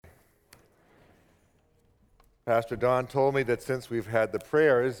Pastor Don told me that since we've had the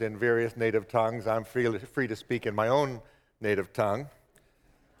prayers in various native tongues, I'm free to speak in my own native tongue.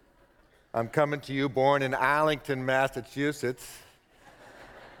 I'm coming to you born in Arlington, Massachusetts,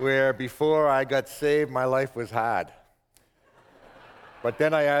 where before I got saved, my life was hard. But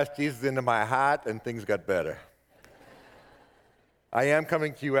then I asked Jesus into my heart, and things got better. I am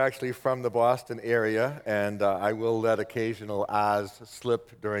coming to you actually from the Boston area, and I will let occasional ahs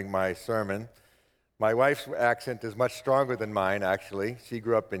slip during my sermon. My wife's accent is much stronger than mine, actually. She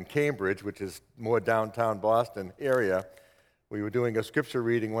grew up in Cambridge, which is more downtown Boston area. We were doing a scripture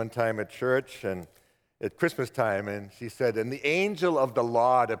reading one time at church and at Christmas time, and she said, "And the angel of the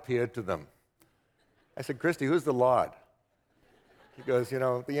Lord appeared to them." I said, "Christy, who's the Lord?" She goes,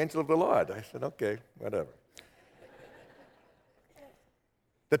 "The angel of the Lord." I said, "Okay, whatever."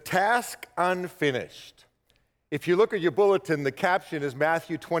 The task unfinished. If you look at your bulletin, the caption is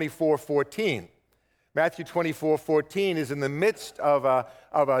Matthew 24:14. Matthew 24:14 is in the midst of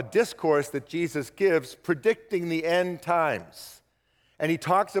a discourse that Jesus gives predicting the end times. And he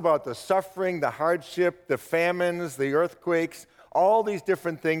talks about the suffering, the hardship, the famines, the earthquakes, all these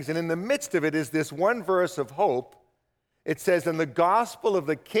different things. And in the midst of it is this one verse of hope. It says, "And the gospel of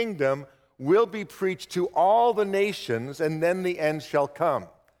the kingdom will be preached to all the nations, and then the end shall come."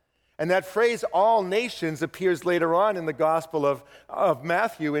 And that phrase, all nations, appears later on in the Gospel of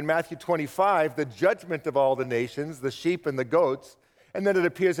Matthew, in Matthew 25, the judgment of all the nations, the sheep and the goats. And then it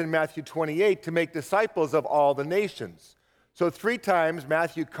appears in Matthew 28 to make disciples of all the nations. So 3 times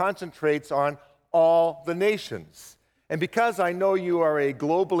Matthew concentrates on all the nations. And because I know you are a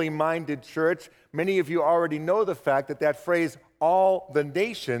globally minded church, many of you already know the fact that that phrase, all the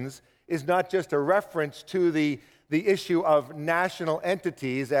nations, is not just a reference to the issue of national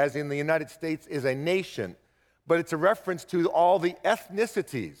entities, as in the United States is a nation, but it's a reference to all the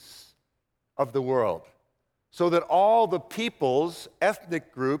ethnicities of the world, so that all the peoples,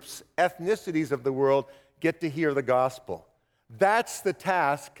 ethnic groups, ethnicities of the world get to hear the gospel. That's the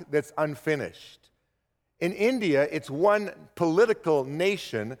task that's unfinished. In India, it's one political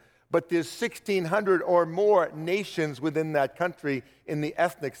nation, but there's 1,600 or more nations within that country in the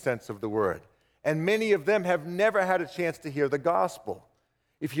ethnic sense of the word. And many of them have never had a chance to hear the gospel.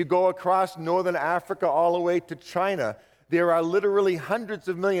 If you go across northern Africa all the way to China, there are literally hundreds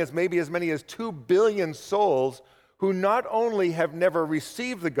of millions, maybe as many as 2 billion souls who not only have never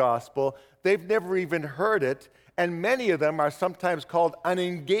received the gospel, they've never even heard it, and many of them are sometimes called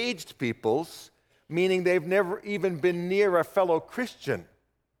unengaged peoples, meaning they've never even been near a fellow Christian.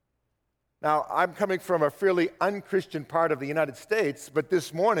 Now, I'm coming from a fairly unchristian part of the United States, but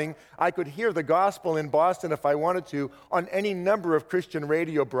this morning I could hear the gospel in Boston if I wanted to on any number of Christian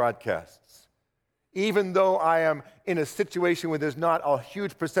radio broadcasts. Even though I am in a situation where there's not a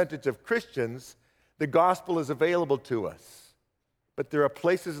huge percentage of Christians, the gospel is available to us. But there are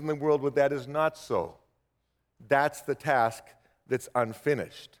places in the world where that is not so. That's the task that's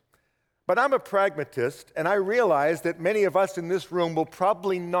unfinished. But I'm a pragmatist, and I realize that many of us in this room will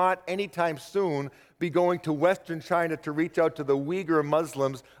probably not anytime soon be going to Western China to reach out to the Uyghur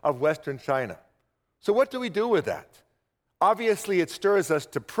Muslims of Western China. So what do we do with that? Obviously, it stirs us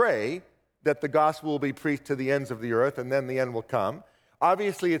to pray that the gospel will be preached to the ends of the earth, and then the end will come.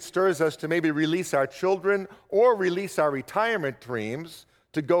 Obviously, it stirs us to maybe release our children or release our retirement dreams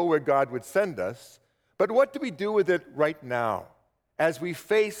to go where God would send us. But what do we do with it right now, as we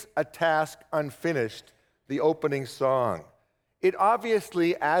face a task unfinished, the opening song? It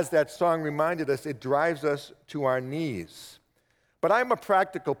obviously, as that song reminded us, it drives us to our knees. But I'm a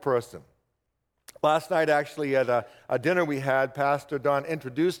practical person. Last night, actually, at a dinner we had, Pastor Don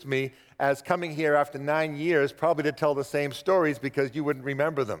introduced me as coming here after 9 years, probably to tell the same stories because you wouldn't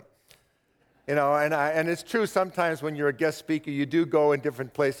remember them. And it's true, sometimes when you're a guest speaker, you do go in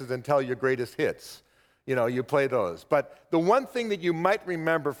different places and tell your greatest hits. You play those. But the one thing that you might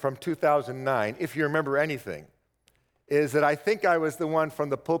remember from 2009, if you remember anything, is that I think I was the one from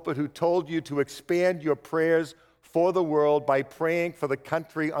the pulpit who told you to expand your prayers for the world by praying for the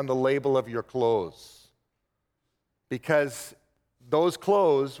country on the label of your clothes. Because those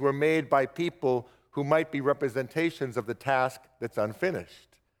clothes were made by people who might be representations of the task that's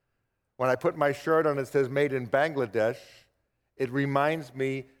unfinished. When I put my shirt on, it says made in Bangladesh, it reminds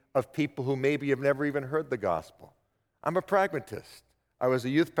me of people who maybe have never even heard the gospel. I'm a pragmatist. I was a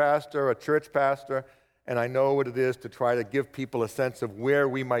youth pastor, a church pastor, and I know what it is to try to give people a sense of where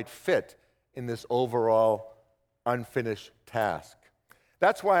we might fit in this overall unfinished task.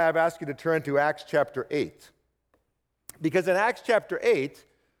 That's why I've asked you to turn to Acts chapter 8. Because in Acts chapter 8,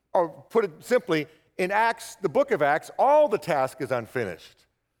 or put it simply, in Acts, the book of Acts, all the task is unfinished.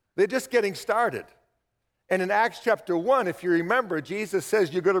 They're just getting started. And in Acts chapter 1, if you remember, Jesus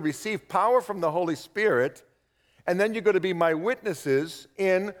says you're going to receive power from the Holy Spirit, and then you're going to be my witnesses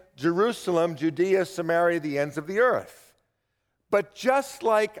in Jerusalem, Judea, Samaria, the ends of the earth. But just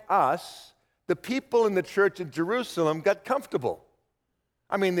like us, the people in the church in Jerusalem got comfortable.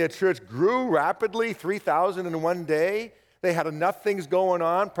 I mean, their church grew rapidly, 3,000 in one day. They had enough things going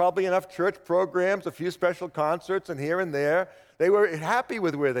on, probably enough church programs, a few special concerts, and here and there. They were happy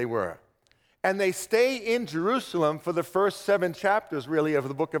with where they were. And they stay in Jerusalem for the first 7 chapters, really, of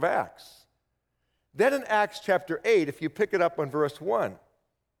the book of Acts. Then in Acts chapter 8, if you pick it up on verse 1,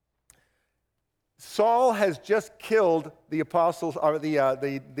 Saul has just killed the apostles, or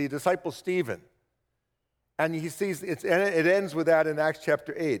the disciple Stephen. And he sees, it ends with that in Acts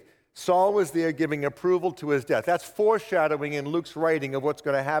chapter 8. Saul was there giving approval to his death. That's foreshadowing in Luke's writing of what's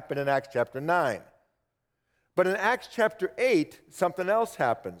going to happen in Acts chapter 9. But in Acts chapter 8, something else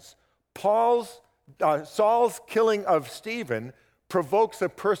happens. Saul's killing of Stephen provokes a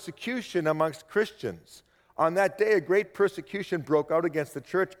persecution amongst Christians. On that day, a great persecution broke out against the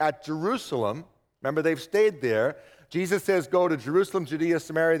church at Jerusalem. Remember, they've stayed there. Jesus says, go to Jerusalem, Judea,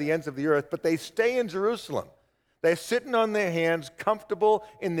 Samaria, the ends of the earth. But they stay in Jerusalem. They're sitting on their hands, comfortable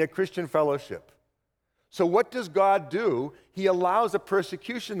in their Christian fellowship. So what does God do? He allows a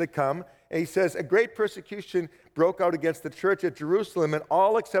persecution to come. And he says, a great persecution broke out against the church at Jerusalem, and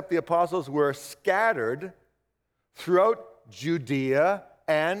all except the apostles were scattered throughout Judea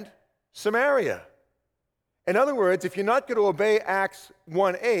and Samaria. In other words, if you're not going to obey Acts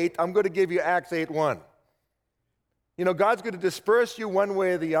 1:8, I'm going to give you Acts 8:1. You know, God's going to disperse you one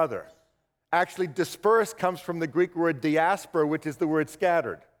way or the other. Actually, disperse comes from the Greek word diaspora, which is the word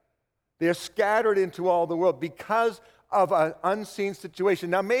scattered. They're scattered into all the world because of an unseen situation.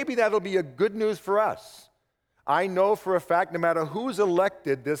 Now, maybe that'll be a good news for us. I know for a fact, no matter who's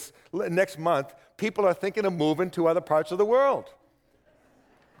elected this next month, people are thinking of moving to other parts of the world.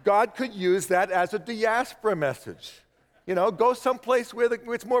 God could use that as a diaspora message. You know, go someplace where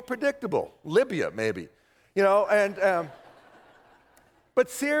it's more predictable. Libya, maybe. You know, but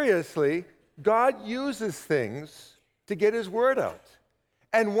seriously, God uses things to get his word out.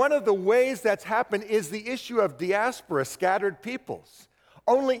 And one of the ways that's happened is the issue of diaspora, scattered peoples,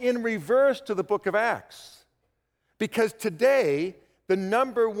 only in reverse to the book of Acts. Because today, the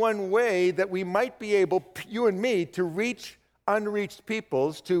number one way that we might be able, you and me, to reach unreached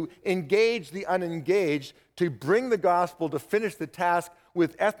peoples, to engage the unengaged, to bring the gospel, to finish the task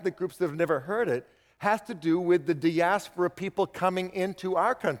with ethnic groups that have never heard it, has to do with the diaspora people coming into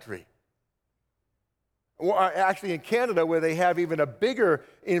our country. Or actually in Canada, where they have even a bigger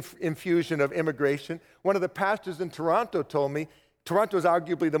infusion of immigration. One of the pastors in Toronto told me, Toronto is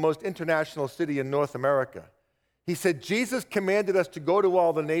arguably the most international city in North America. He said, Jesus commanded us to go to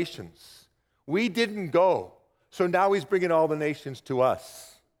all the nations. We didn't go, so now he's bringing all the nations to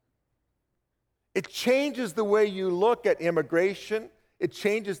us. It changes the way you look at immigration. It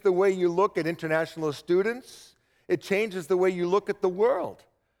changes the way you look at international students. It changes the way you look at the world.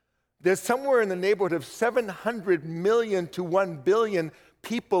 There's somewhere in the neighborhood of 700 million to 1 billion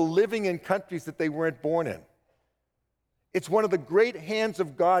people living in countries that they weren't born in. It's one of the great hands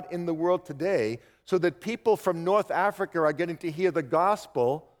of God in the world today, so that people from North Africa are getting to hear the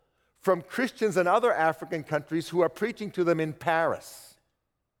gospel from Christians in other African countries who are preaching to them in Paris.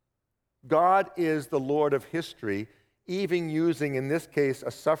 God is the Lord of history, even using, in this case,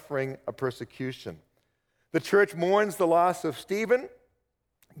 a suffering, a persecution. The church mourns the loss of Stephen,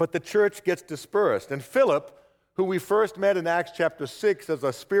 but the church gets dispersed. And Philip, who we first met in Acts chapter 6 as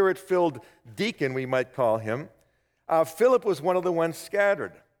a spirit-filled deacon, we might call him, Philip was one of the ones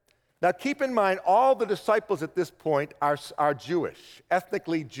scattered. Now keep in mind, all the disciples at this point are Jewish,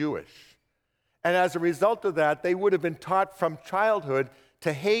 ethnically Jewish. And as a result of that, they would have been taught from childhood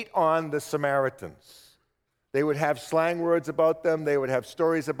to hate on the Samaritans. They would have slang words about them. They would have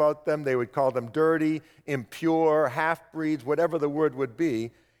stories about them. They would call them dirty, impure, half-breeds, whatever the word would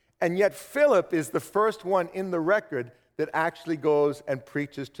be. And yet Philip is the first one in the record that actually goes and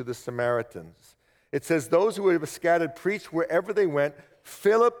preaches to the Samaritans. It says, those who were scattered preached wherever they went.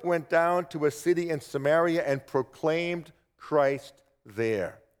 Philip went down to a city in Samaria and proclaimed Christ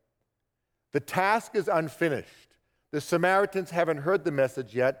there. The task is unfinished. The Samaritans haven't heard the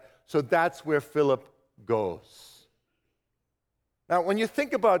message yet, so that's where Philip goes. Now, when you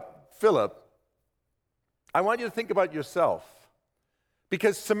think about Philip, I want you to think about yourself.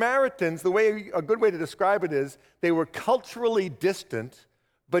 Because Samaritans, a good way to describe it is, they were culturally distant,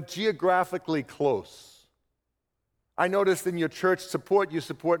 but geographically close. I noticed in your church you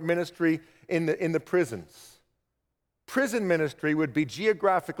support ministry in the prisons. Prison ministry would be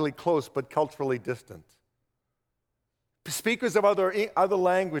geographically close, but culturally distant. Speakers of other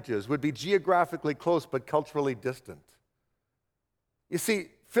languages would be geographically close but culturally distant. You see,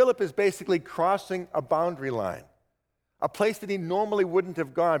 Philip is basically crossing a boundary line, a place that he normally wouldn't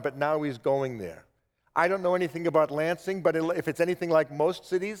have gone, but now he's going there. I don't know anything about Lansing, but if it's anything like most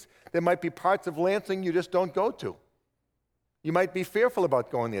cities, there might be parts of Lansing you just don't go to. You might be fearful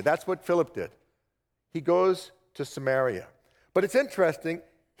about going there. That's what Philip did. He goes to Samaria. But it's interesting,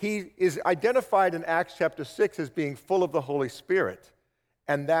 he is identified in Acts chapter 6 as being full of the Holy Spirit,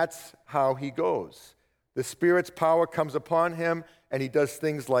 and that's how he goes. The Spirit's power comes upon him, and he does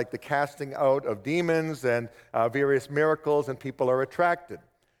things like the casting out of demons and various miracles, and people are attracted.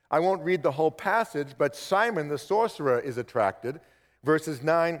 I won't read the whole passage, but Simon the sorcerer is attracted, verses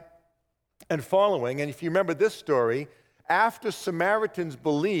 9 and following. And if you remember this story, after Samaritans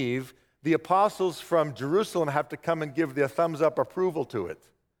believe, the apostles from Jerusalem have to come and give their thumbs up approval to it.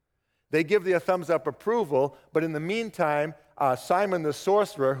 They give their thumbs up approval, but in the meantime, Simon the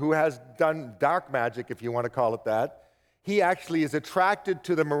sorcerer, who has done dark magic, if you want to call it that, he actually is attracted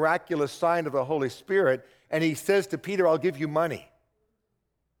to the miraculous sign of the Holy Spirit, and he says to Peter, I'll give you money.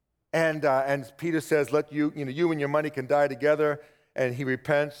 And Peter says, let you and your money can die together, and he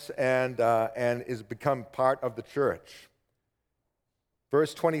repents and is become part of the church.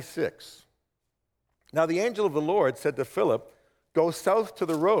 Verse 26. Now the angel of the Lord said to Philip, go south to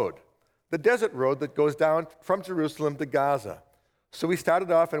the road, the desert road that goes down from Jerusalem to Gaza. So he started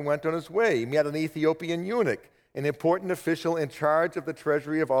off and went on his way. He met an Ethiopian eunuch, an important official in charge of the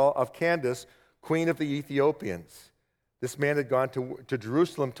treasury of Candace, queen of the Ethiopians. This man had gone to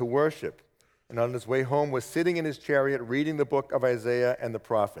Jerusalem to worship, and on his way home was sitting in his chariot reading the book of Isaiah and the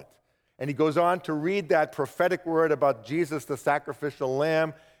prophet. And he goes on to read that prophetic word about Jesus, the sacrificial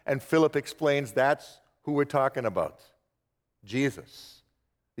lamb, and Philip explains that's who we're talking about, Jesus.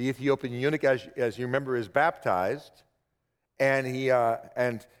 The Ethiopian eunuch, as you remember, is baptized,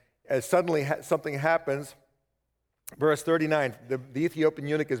 and suddenly something happens. Verse 39, the Ethiopian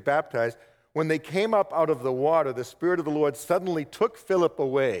eunuch is baptized. When they came up out of the water, the Spirit of the Lord suddenly took Philip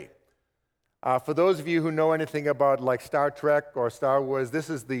away. For those of you who know anything about like Star Trek or Star Wars, this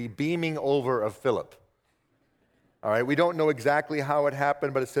is the beaming over of Philip. All right, we don't know exactly how it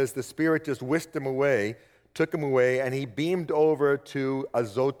happened, but it says the Spirit just whisked him away, took him away, and he beamed over to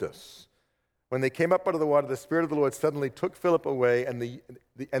Azotus. When they came up out of the water, the Spirit of the Lord suddenly took Philip away, and the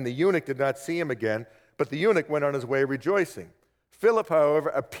eunuch did not see him again, but the eunuch went on his way rejoicing. Philip, however,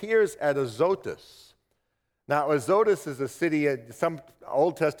 appears at Azotus. Now, Azotus is a city, in some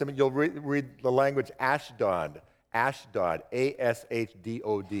Old Testament, you'll read the language Ashdod,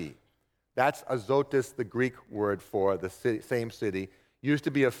 A-S-H-D-O-D. That's Azotus, the Greek word for the same city. Used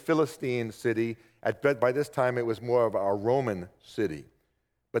to be a Philistine city. By this time, it was more of a Roman city.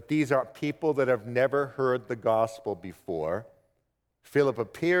 But these are people that have never heard the gospel before. Philip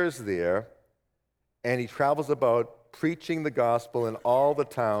appears there, and he travels about preaching the gospel in all the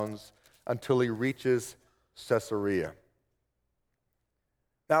towns until he reaches Caesarea.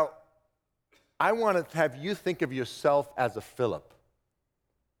 Now, I want to have you think of yourself as a Philip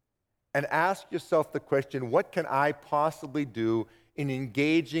and ask yourself the question, what can I possibly do in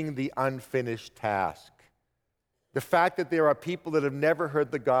engaging the unfinished task? The fact that there are people that have never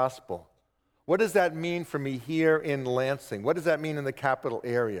heard the gospel. What does that mean for me here in Lansing? What does that mean in the capital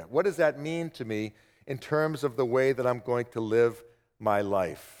area? What does that mean to me in terms of the way that I'm going to live my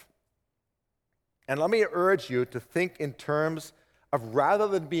life? And let me urge you to think in terms of, rather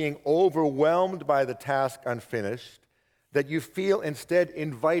than being overwhelmed by the task unfinished, that you feel instead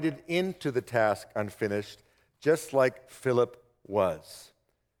invited into the task unfinished, just like Philip was.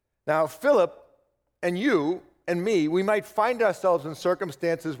 Now, Philip and you and me, we might find ourselves in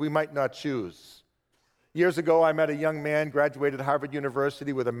circumstances we might not choose. Years ago, I met a young man, graduated Harvard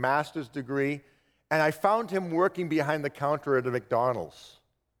University with a master's degree, and I found him working behind the counter at a McDonald's.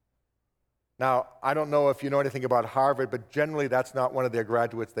 Now, I don't know if you know anything about Harvard, but generally that's not one of their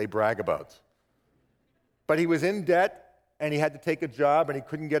graduates they brag about. But he was in debt, and he had to take a job, and he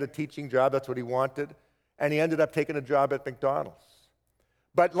couldn't get a teaching job. That's what he wanted. And he ended up taking a job at McDonald's.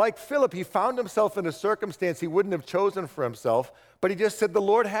 But like Philip, he found himself in a circumstance he wouldn't have chosen for himself, but he just said, the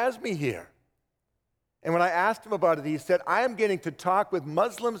Lord has me here. And when I asked him about it, he said, I am getting to talk with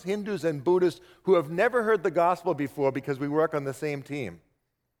Muslims, Hindus, and Buddhists who have never heard the gospel before because we work on the same team.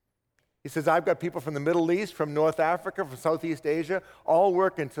 He says, I've got people from the Middle East, from North Africa, from Southeast Asia, all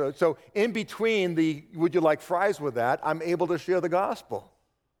working. So in between the, would you like fries with that, I'm able to share the gospel.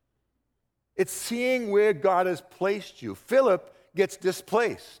 It's seeing where God has placed you. Philip gets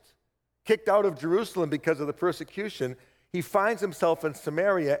displaced, kicked out of Jerusalem because of the persecution. He finds himself in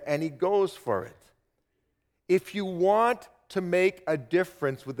Samaria, and he goes for it. If you want to make a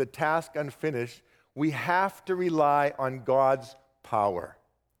difference with the task unfinished, we have to rely on God's power.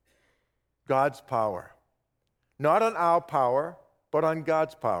 God's power. Not on our power, but on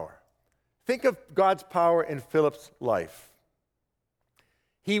God's power. Think of God's power in Philip's life.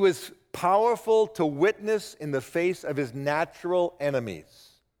 He was powerful to witness in the face of his natural enemies.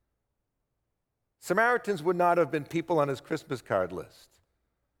 Samaritans would not have been people on his Christmas card list.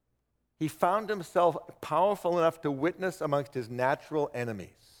 He found himself powerful enough to witness amongst his natural enemies.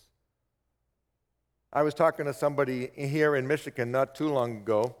 I was talking to somebody here in Michigan not too long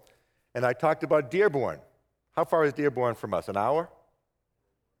ago, and I talked about Dearborn. How far is Dearborn from us? An hour?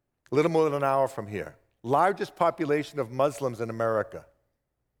 A little more than an hour from here. Largest population of Muslims in America.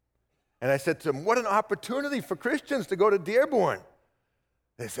 And I said to them, what an opportunity for Christians to go to Dearborn.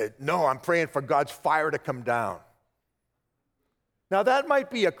 They said, no, I'm praying for God's fire to come down. Now, that might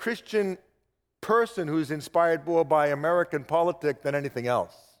be a Christian person who's inspired more by American politics than anything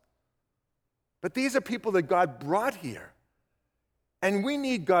else. But these are people that God brought here. And we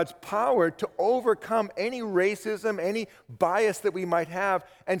need God's power to overcome any racism, any bias that we might have,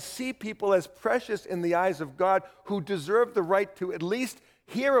 and see people as precious in the eyes of God who deserve the right to at least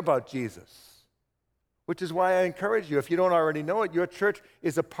hear about Jesus. Which is why I encourage you, if you don't already know it, your church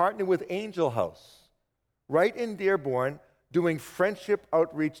is a partner with Angel House, right in Dearborn, doing friendship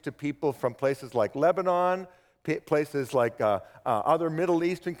outreach to people from places like Lebanon, places like other Middle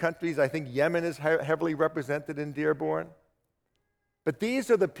Eastern countries. I think Yemen is heavily represented in Dearborn. But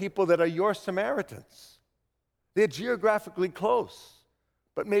these are the people that are your Samaritans. They're geographically close,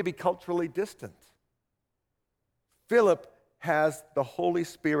 but maybe culturally distant. Philip has the Holy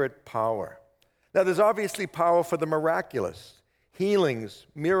Spirit power. Now, there's obviously power for the miraculous, healings,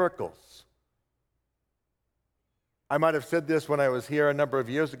 miracles. I might have said this when I was here a number of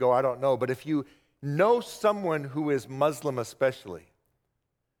years ago, I don't know, but if you know someone who is Muslim especially,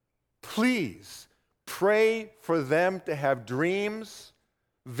 please pray for them to have dreams,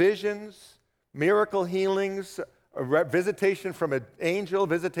 visions, miracle healings, visitation from an angel,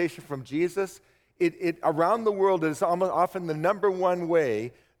 visitation from Jesus. Around the world, it is almost often the number one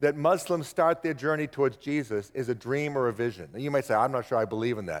way that Muslims start their journey towards Jesus is a dream or a vision. And you might say, I'm not sure I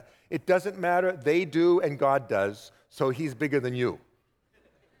believe in that. It doesn't matter. They do and God does, so he's bigger than you.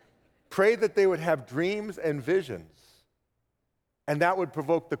 Pray that they would have dreams and visions, and that would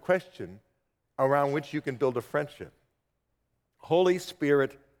provoke the question around which you can build a friendship. Holy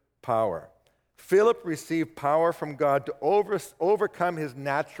Spirit power. Philip received power from God to overcome his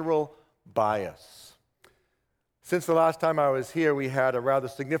natural bias. Since the last time I was here, we had a rather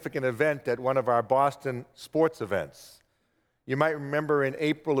significant event at one of our Boston sports events. You might remember in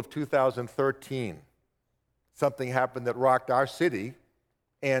April of 2013, something happened that rocked our city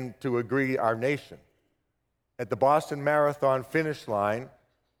and, to agree, our nation. At the Boston Marathon finish line,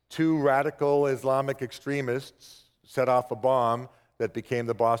 2 radical Islamic extremists set off a bomb that became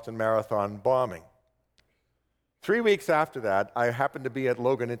the Boston Marathon bombing. 3 weeks after that, I happened to be at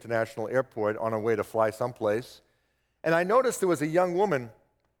Logan International Airport on a way to fly someplace, and I noticed there was a young woman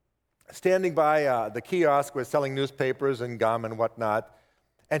standing by the kiosk where selling newspapers and gum and whatnot,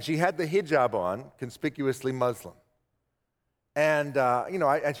 and she had the hijab on, conspicuously Muslim. And,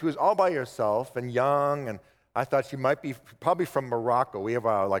 and she was all by herself and young, and I thought she might be probably from Morocco. We have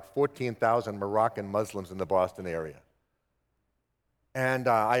like 14,000 Moroccan Muslims in the Boston area. And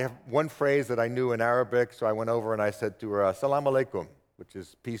I have one phrase that I knew in Arabic, so I went over and I said to her, Assalamu alaikum, which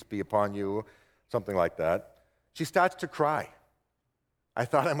is peace be upon you, something like that. She starts to cry. I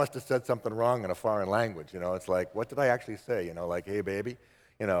thought I must have said something wrong in a foreign language. It's like, what did I actually say? Like, hey, baby,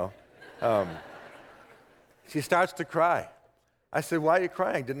 She starts to cry. I said, why are you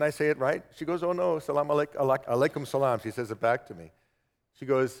crying? Didn't I say it right? She goes, oh no, salam alaikum salam. She says it back to me. She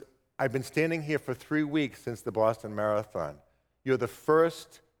goes, I've been standing here for 3 weeks since the Boston Marathon. You're the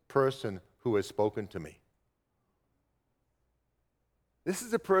first person who has spoken to me. This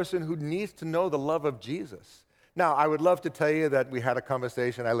is a person who needs to know the love of Jesus. Now, I would love to tell you that we had a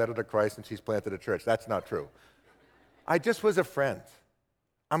conversation, I led her to Christ, and she's planted a church. That's not true. I just was a friend.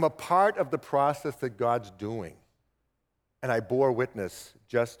 I'm a part of the process that God's doing. And I bore witness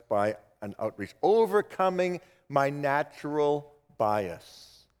just by an outreach, overcoming my natural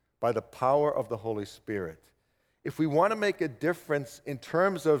bias by the power of the Holy Spirit. If we want to make a difference in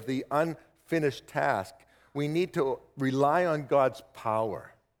terms of the unfinished task, we need to rely on God's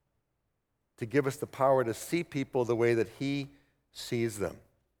power to give us the power to see people the way that He sees them.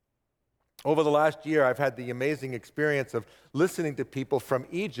 Over the last year, I've had the amazing experience of listening to people from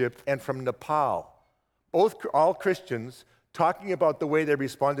Egypt and from Nepal, all Christians, talking about the way they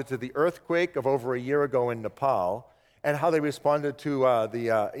responded to the earthquake of over a year ago in Nepal and how they responded to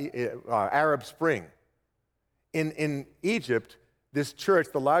the Arab Spring. In Egypt, this church,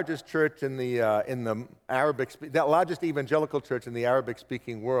 the largest church in the the largest evangelical church in the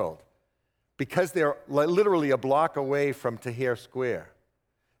Arabic-speaking world, because they're literally a block away from Tahrir Square,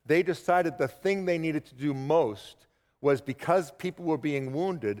 they decided the thing they needed to do most was, because people were being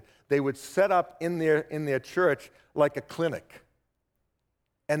wounded, they would set up in their church like a clinic.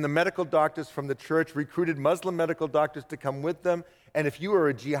 And the medical doctors from the church recruited Muslim medical doctors to come with them. And if you were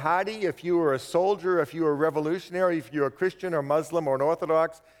a jihadi, if you were a soldier, if you were a revolutionary, if you were a Christian or Muslim or an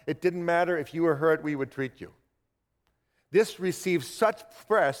Orthodox, it didn't matter. If you were hurt, we would treat you. This received such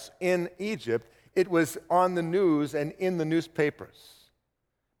press in Egypt, it was on the news and in the newspapers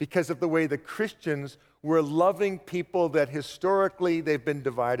because of the way the Christians were loving people that historically they've been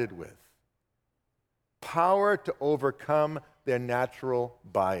divided with. Power to overcome their natural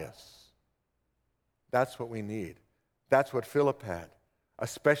bias. That's what we need. That's what Philip had,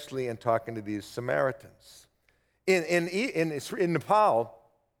 especially in talking to these Samaritans. In Nepal,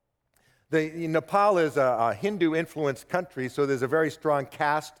 Nepal is a Hindu-influenced country, so there's a very strong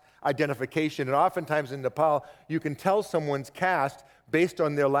caste identification. And oftentimes in Nepal, you can tell someone's caste based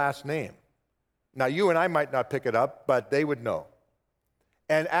on their last name. Now, you and I might not pick it up, but they would know.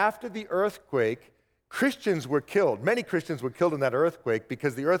 And after the earthquake, Christians were killed. Many Christians were killed in that earthquake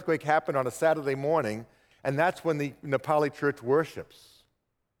because the earthquake happened on a Saturday morning, and that's when the Nepali church worships.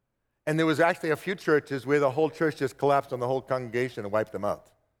 And there was actually a few churches where the whole church just collapsed on the whole congregation and wiped them out.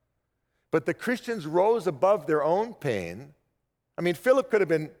 But the Christians rose above their own pain. I mean, Philip could have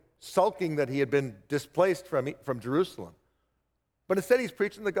been sulking that he had been displaced from Jerusalem. But instead, he's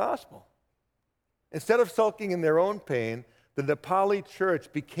preaching the gospel. Instead of sulking in their own pain, the Nepali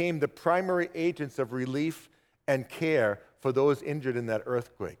church became the primary agents of relief and care for those injured in that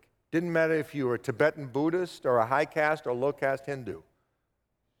earthquake. Didn't matter if you were a Tibetan Buddhist or a high caste or low caste Hindu.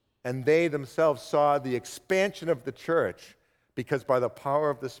 And they themselves saw the expansion of the church because by the power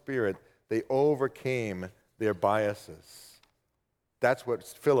of the Spirit, they overcame their biases. That's what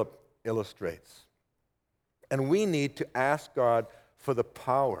Philip illustrates. And we need to ask God for the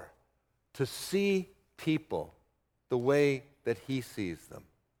power to see people the way that he sees them,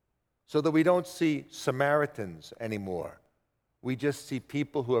 so that we don't see Samaritans anymore. We just see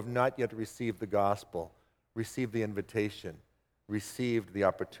people who have not yet received the gospel, received the invitation, received the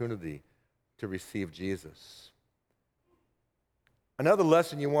opportunity to receive Jesus. Another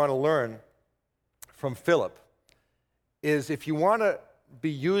lesson you want to learn from Philip is if you want to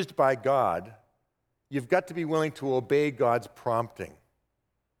be used by God, you've got to be willing to obey God's prompting.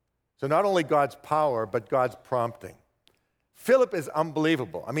 So not only God's power, but God's prompting. Philip is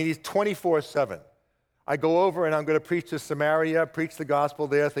unbelievable. I mean, he's 24/7. I go over and I'm going to preach to Samaria, preach the gospel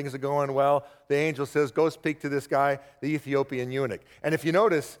there. Things are going well. The angel says, go speak to this guy, the Ethiopian eunuch. And if you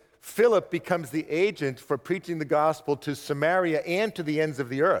notice, Philip becomes the agent for preaching the gospel to Samaria and to the ends of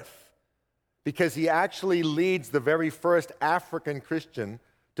the earth, because he actually leads the very first African Christian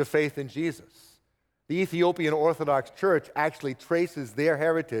to faith in Jesus. The Ethiopian Orthodox Church actually traces their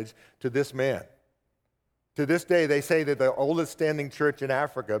heritage to this man. To this day, they say they're the oldest standing church in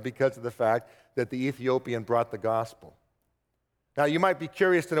Africa because of the fact that the Ethiopian brought the gospel. Now, you might be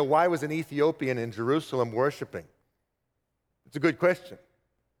curious to know, why was an Ethiopian in Jerusalem worshiping? It's a good question.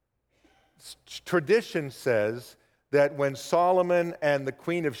 Tradition says that when Solomon and the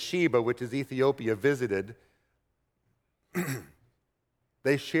Queen of Sheba, which is Ethiopia, visited,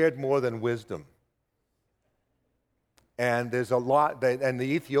 they shared more than wisdom. And there's a lot, and the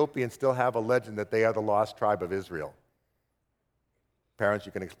Ethiopians still have a legend that they are the lost tribe of Israel. Parents,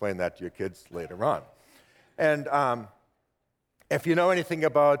 you can explain that to your kids later on. And if you know anything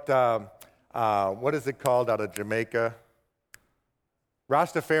about, what is it called out of Jamaica?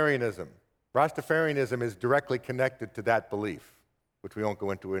 Rastafarianism. Rastafarianism is directly connected to that belief, which we won't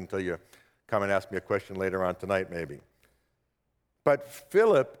go into until you come and ask me a question later on tonight, maybe. But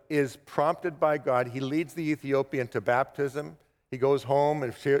Philip is prompted by God. He leads the Ethiopian to baptism. He goes home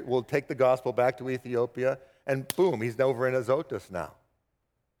and will take the gospel back to Ethiopia. And boom, he's over in Azotus now.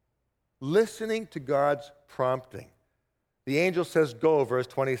 Listening to God's prompting. The angel says, go, verse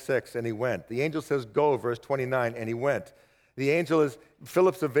 26, and he went. The angel says, go, verse 29, and he went.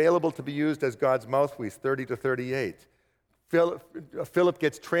 Philip's available to be used as God's mouthpiece, 30 to 38. Philip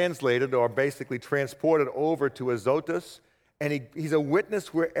gets translated, or basically transported over to Azotus, and he's a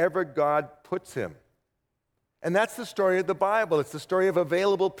witness wherever God puts him. And that's the story of the Bible. It's the story of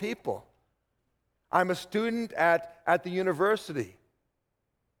available people. I'm a student at the university.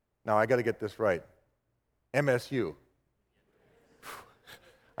 Now, I got to get this right. MSU.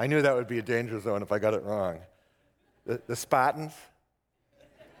 I knew that would be a danger zone if I got it wrong. The Spartans?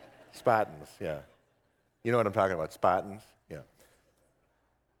 Spartans, yeah. You know what I'm talking about, Spartans? Yeah.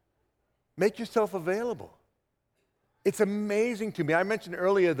 Make yourself available. It's amazing to me. I mentioned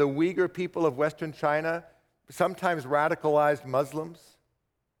earlier the Uyghur people of Western China, sometimes radicalized Muslims.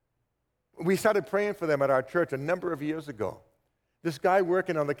 We started praying for them at our church a number of years ago. This guy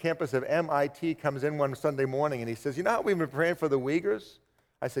working on the campus of MIT comes in one Sunday morning and he says, you know how we've been praying for the Uyghurs?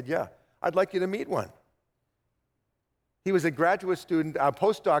 I said, yeah, I'd like you to meet one. He was a graduate student, a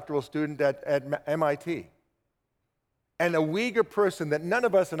postdoctoral student at MIT. And a Uyghur person that none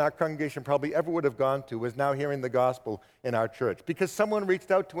of us in our congregation probably ever would have gone to was now hearing the gospel in our church because someone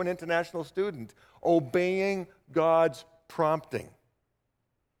reached out to an international student obeying God's prompting.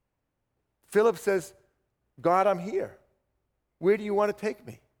 Philip says, God, I'm here. Where do you want to take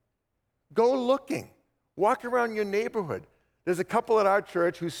me? Go looking. Walk around your neighborhood. There's a couple at our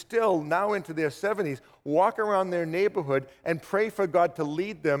church who still, now into their 70s, walk around their neighborhood and pray for God to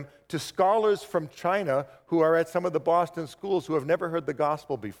lead them to scholars from China who are at some of the Boston schools who have never heard the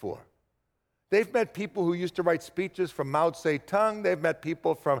gospel before. They've met people who used to write speeches from Mao Zedong. They've met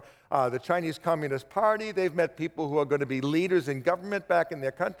people from the Chinese Communist Party. They've met people who are going to be leaders in government back in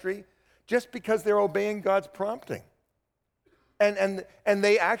their country just because they're obeying God's prompting. And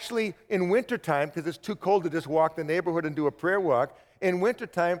they actually, in wintertime, because it's too cold to just walk the neighborhood and do a prayer walk, in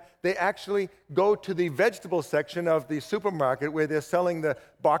wintertime, they actually go to the vegetable section of the supermarket where they're selling the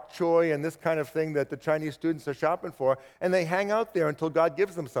bok choy and this kind of thing that the Chinese students are shopping for, and they hang out there until God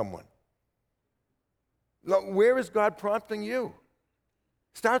gives them someone. Look, where is God prompting you?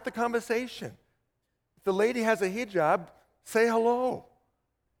 Start the conversation. If the lady has a hijab, say hello.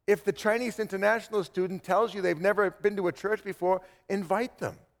 If the Chinese international student tells you they've never been to a church before, invite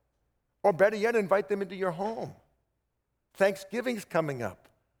them. Or better yet, invite them into your home. Thanksgiving's coming up.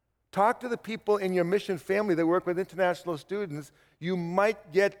 Talk to the people in your mission family that work with international students. You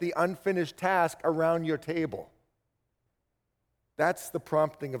might get the unfinished task around your table. That's the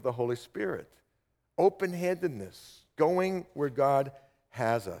prompting of the Holy Spirit. Open-handedness, going where God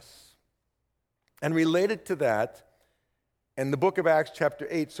has us. And related to that, and the book of Acts chapter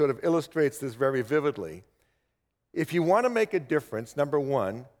 8 sort of illustrates this very vividly. If you want to make a difference, number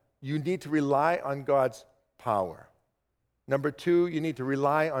one, you need to rely on God's power. Number two, you need to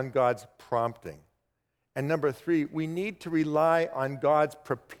rely on God's prompting. And number three, we need to rely on God's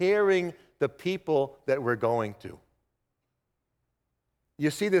preparing the people that we're going to.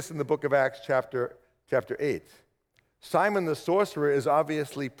 You see this in the book of Acts chapter 8. Simon the sorcerer is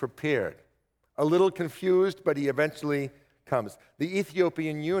obviously prepared. A little confused, but he eventually comes. The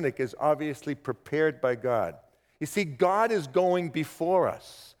Ethiopian eunuch is obviously prepared by God. You see, God is going before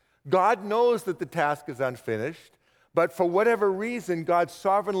us. God knows that the task is unfinished, but for whatever reason, God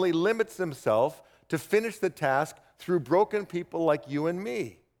sovereignly limits himself to finish the task through broken people like you and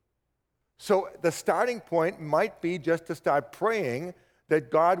me. So the starting point might be just to start praying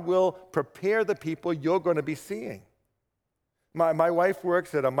that God will prepare the people you're going to be seeing. My wife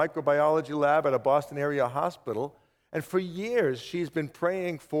works at a microbiology lab at a Boston area hospital, and for years, she's been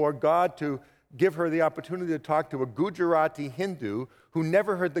praying for God to give her the opportunity to talk to a Gujarati Hindu who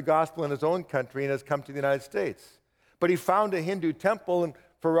never heard the gospel in his own country and has come to the United States. But he found a Hindu temple, and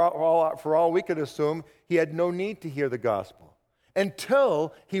for all we could assume, he had no need to hear the gospel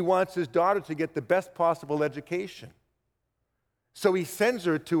until he wants his daughter to get the best possible education. So he sends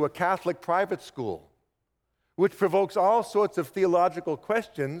her to a Catholic private school, which provokes all sorts of theological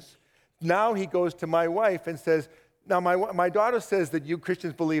questions. Now he goes to my wife and says, now, my daughter says that you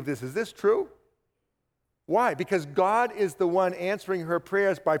Christians believe this. Is this true? Why? Because God is the one answering her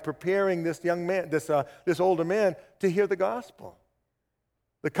prayers by preparing this young man, this older man, to hear the gospel.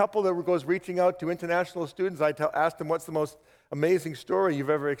 The couple that goes reaching out to international students, I asked them, what's the most amazing story you've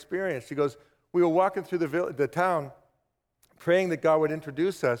ever experienced? She goes, we were walking through the town, praying that God would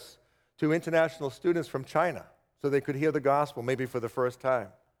introduce us to international students from China so they could hear the gospel, maybe for the first time.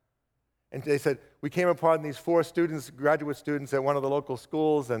 And they said, we came upon these 4 students, graduate students at one of the local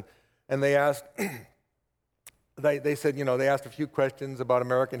schools, and they asked, they said, they asked a few questions about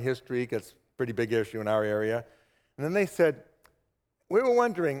American history, because it's a pretty big issue in our area. And then they said, we were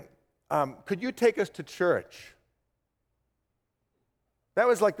wondering, could you take us to church? That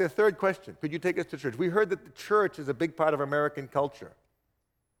was like their third question. Could you take us to church? We heard that the church is a big part of American culture.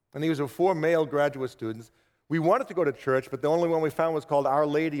 And these were 4 male graduate students. We wanted to go to church, but the only one we found was called Our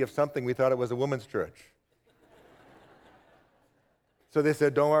Lady of something. We thought it was a women's church. So they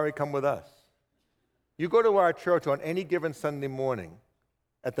said, don't worry, come with us. You go to our church on any given Sunday morning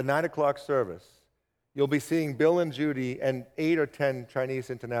at the 9 o'clock service, you'll be seeing Bill and Judy and 8 or 10 Chinese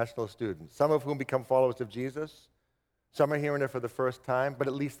international students, some of whom become followers of Jesus. Some are hearing it for the first time, but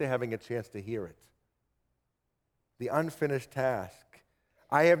at least they're having a chance to hear it. The unfinished task.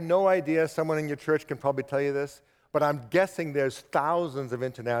 I have no idea, someone in your church can probably tell you this, but I'm guessing there's thousands of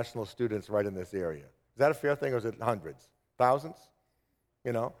international students right in this area. Is that a fair thing, or is it hundreds? Thousands?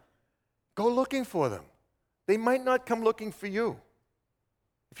 You know? Go looking for them. They might not come looking for you.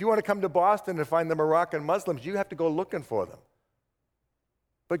 If you want to come to Boston and find the Moroccan Muslims, you have to go looking for them.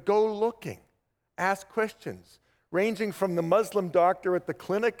 But go looking. Ask questions, ranging from the Muslim doctor at the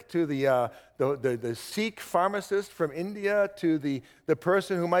clinic to the Sikh pharmacist from India to the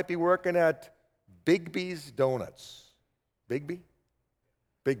person who might be working at Bigby's Donuts. Bigby?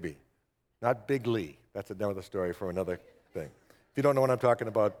 Bigby. Not Big Lee. That's another story for another thing. If you don't know what I'm talking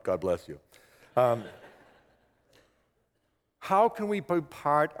about, God bless you. How can we be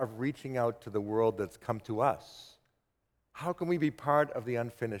part of reaching out to the world that's come to us? How can we be part of the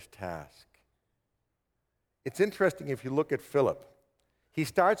unfinished task? It's interesting if you look at Philip. He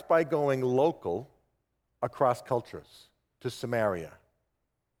starts by going local across cultures to Samaria.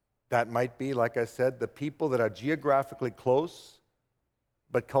 That might be, like I said, the people that are geographically close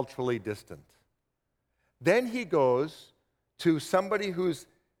but culturally distant. Then he goes to somebody who's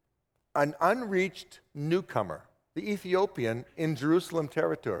an unreached newcomer, the Ethiopian in Jerusalem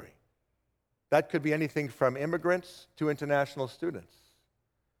territory. That could be anything from immigrants to international students.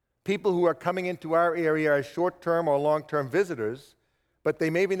 People who are coming into our area as short-term or long-term visitors, but they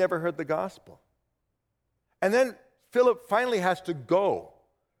maybe never heard the gospel. And then Philip finally has to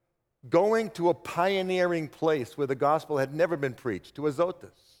going to a pioneering place where the gospel had never been preached, to Azotus.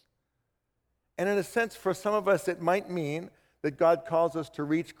 And in a sense, for some of us, it might mean that God calls us to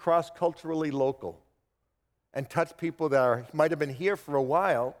reach cross-culturally local and touch people that might have been here for a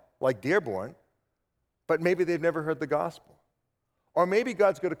while, like Dearborn, but maybe they've never heard the gospel. Or maybe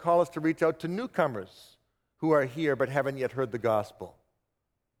God's going to call us to reach out to newcomers who are here but haven't yet heard the gospel.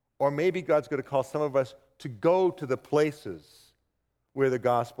 Or maybe God's going to call some of us to go to the places where the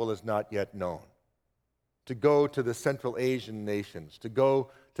gospel is not yet known, to go to the Central Asian nations, to go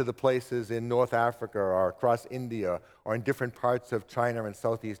to the places in North Africa or across India or in different parts of China and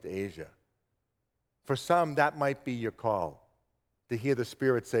Southeast Asia. For some, that might be your call, to hear the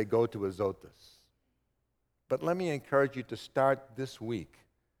Spirit say, go to Azotus. But let me encourage you to start this week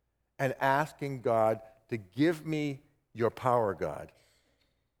and asking God to give me your power, God,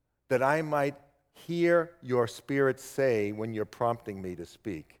 that I might hear your Spirit say when you're prompting me to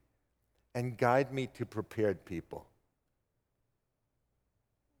speak, and guide me to prepared people.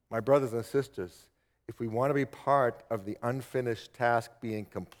 My brothers and sisters, if we want to be part of the unfinished task being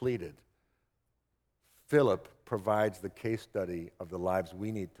completed, Philip provides the case study of the lives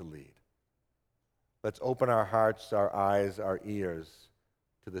we need to lead. Let's open our hearts, our eyes, our ears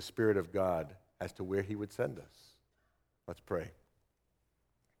to the Spirit of God as to where he would send us. Let's pray.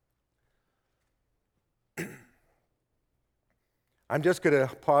 I'm just going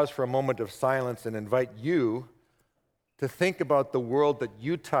to pause for a moment of silence and invite you to think about the world that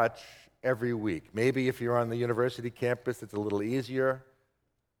you touch every week. Maybe if you're on the university campus, it's a little easier,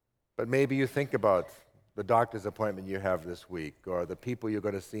 but maybe you think about the doctor's appointment you have this week, or the people you're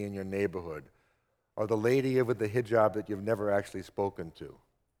going to see in your neighborhood, or the lady with the hijab that you've never actually spoken to.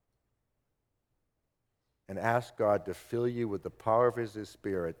 And ask God to fill you with the power of his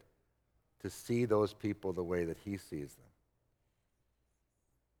Spirit to see those people the way that he sees them.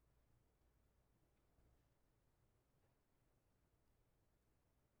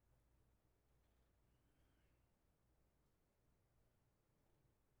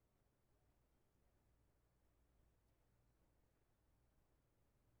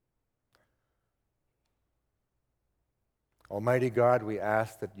 Almighty God, we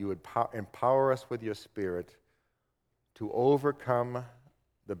ask that you would empower us with your Spirit to overcome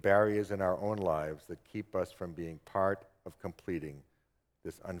the barriers in our own lives that keep us from being part of completing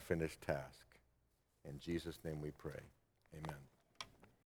this unfinished task. In Jesus' name we pray. Amen.